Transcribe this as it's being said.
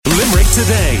Limerick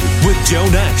Today with Joe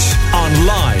Nash on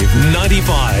Live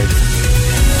 95.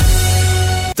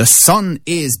 The sun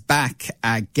is back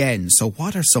again. So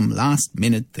what are some last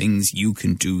minute things you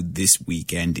can do this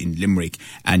weekend in Limerick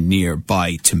and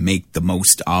nearby to make the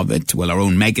most of it? Well, our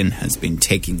own Megan has been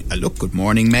taking a look. Good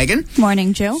morning, Megan.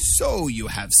 Morning, Joe. So you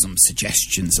have some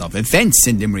suggestions of events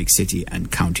in Limerick City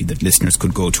and County that listeners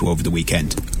could go to over the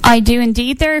weekend? I do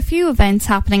indeed. There are a few events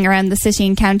happening around the city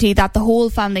and county that the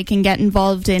whole family can get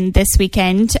involved in this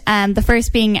weekend. The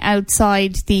first being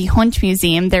outside the Hunt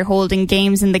Museum. They're holding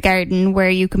games in the garden where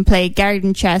you can play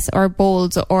garden chess or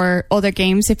bowls or other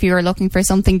games if you are looking for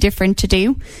something different to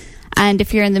do. And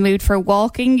if you're in the mood for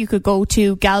walking, you could go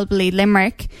to Galbally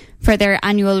Limerick for their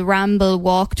annual Ramble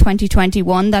Walk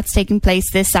 2021. That's taking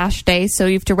place this Saturday, so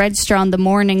you have to register on the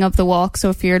morning of the walk. So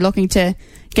if you're looking to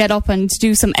get up and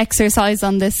do some exercise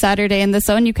on this Saturday in the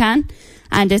sun, you can.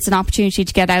 And it's an opportunity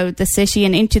to get out of the city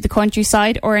and into the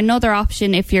countryside. Or another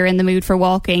option, if you're in the mood for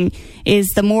walking, is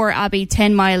the Moore Abbey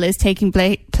 10 mile is taking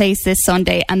place this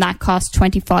Sunday, and that costs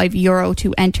 €25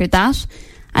 to enter that.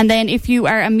 And then if you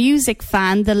are a music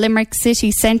fan, the Limerick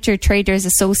City Centre Traders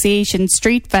Association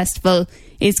Street Festival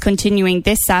is continuing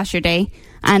this Saturday,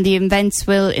 and the events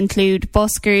will include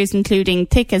buskers including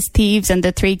Thick as Thieves and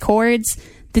the Three Chords,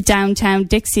 the Downtown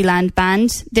Dixieland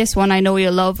Band, this one I know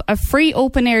you'll love, a free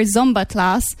open-air Zumba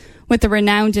class with the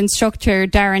renowned instructor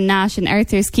Darren Nash in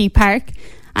Arthur's Quay Park,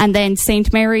 and then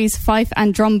St Mary's Fife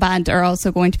and Drum Band are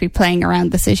also going to be playing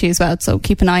around the city as well, so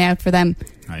keep an eye out for them.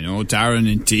 I know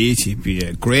Darren, indeed. He'd be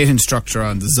a great instructor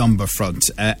on the Zumba front.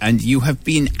 And you have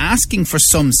been asking for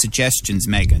some suggestions,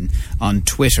 Megan, on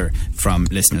Twitter from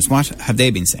listeners. What have they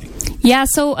been saying? Yeah,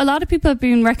 so a lot of people have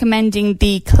been recommending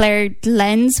the Clare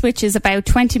Lens, which is about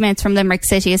 20 minutes from Limerick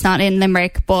City. It's not in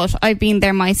Limerick, but I've been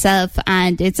there myself,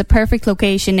 and it's a perfect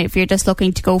location if you're just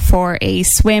looking to go for a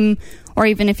swim, or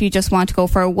even if you just want to go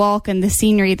for a walk, and the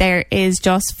scenery there is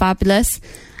just fabulous.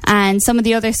 And some of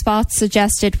the other spots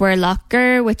suggested were Lough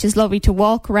Ger, which is lovely to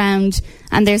walk around,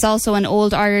 and there's also an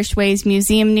Old Irish Ways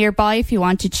museum nearby if you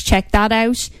wanted to check that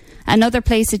out. Another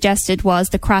place suggested was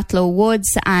the Cratloe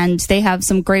Woods, and they have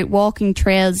some great walking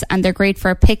trails and they're great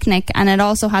for a picnic, and it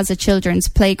also has a children's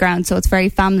playground, so it's very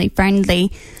family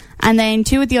friendly. And then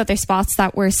two of the other spots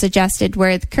that were suggested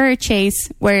were the Curragh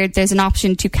Chase, where there's an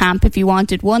option to camp if you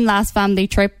wanted one last family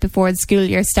trip before the school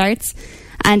year starts.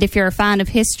 And if you're a fan of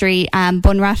history,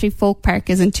 Bunratty Folk Park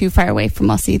isn't too far away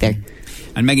from us either.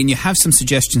 And Megan, you have some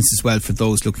suggestions as well for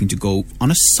those looking to go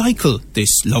on a cycle this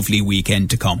lovely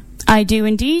weekend to come. I do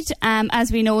indeed.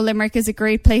 As we know, Limerick is a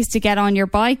great place to get on your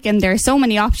bike, and there are so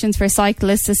many options for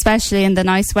cyclists, especially in the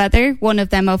nice weather. One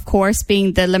of them, of course,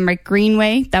 being the Limerick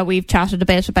Greenway that we've chatted a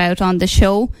bit about on the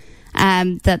show,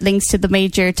 that links to the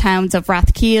major towns of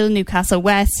Rathkeale, Newcastle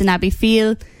West and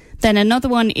Abbeyfeale. Then another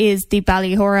one is the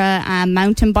Ballyhora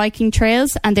mountain biking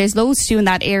trails, and there's loads to do in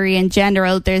that area in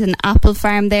general. There's an apple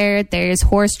farm there, there's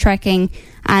horse trekking,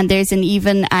 and there's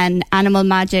even an animal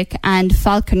magic and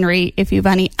falconry if you have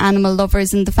any animal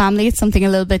lovers in the family. It's something a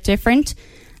little bit different.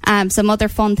 Some other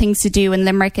fun things to do in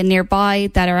Limerick and nearby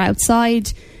that are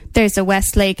outside. There's a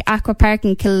Westlake Aqua Park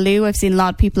in Killaloe. I've seen a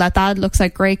lot of people at that. It looks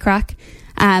like great crack.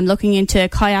 Looking into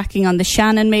kayaking on the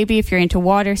Shannon maybe if you're into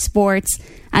water sports.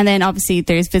 And then obviously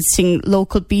there's visiting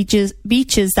local beaches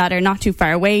that are not too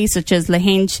far away, such as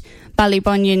Lahinch,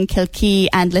 Ballybunion, Kilkee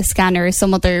and Liscannor.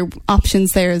 Some other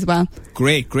options there as well.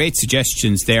 Great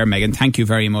suggestions there, Megan. Thank you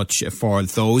very much for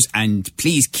those, and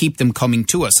please keep them coming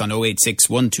to us on 086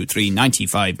 123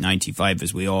 95 95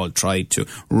 as we all try to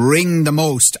wring the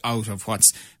most out of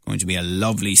what's going to be a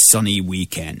lovely sunny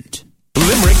weekend.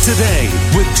 Limerick Today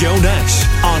with Joe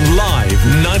Nash on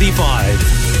Live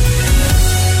 95.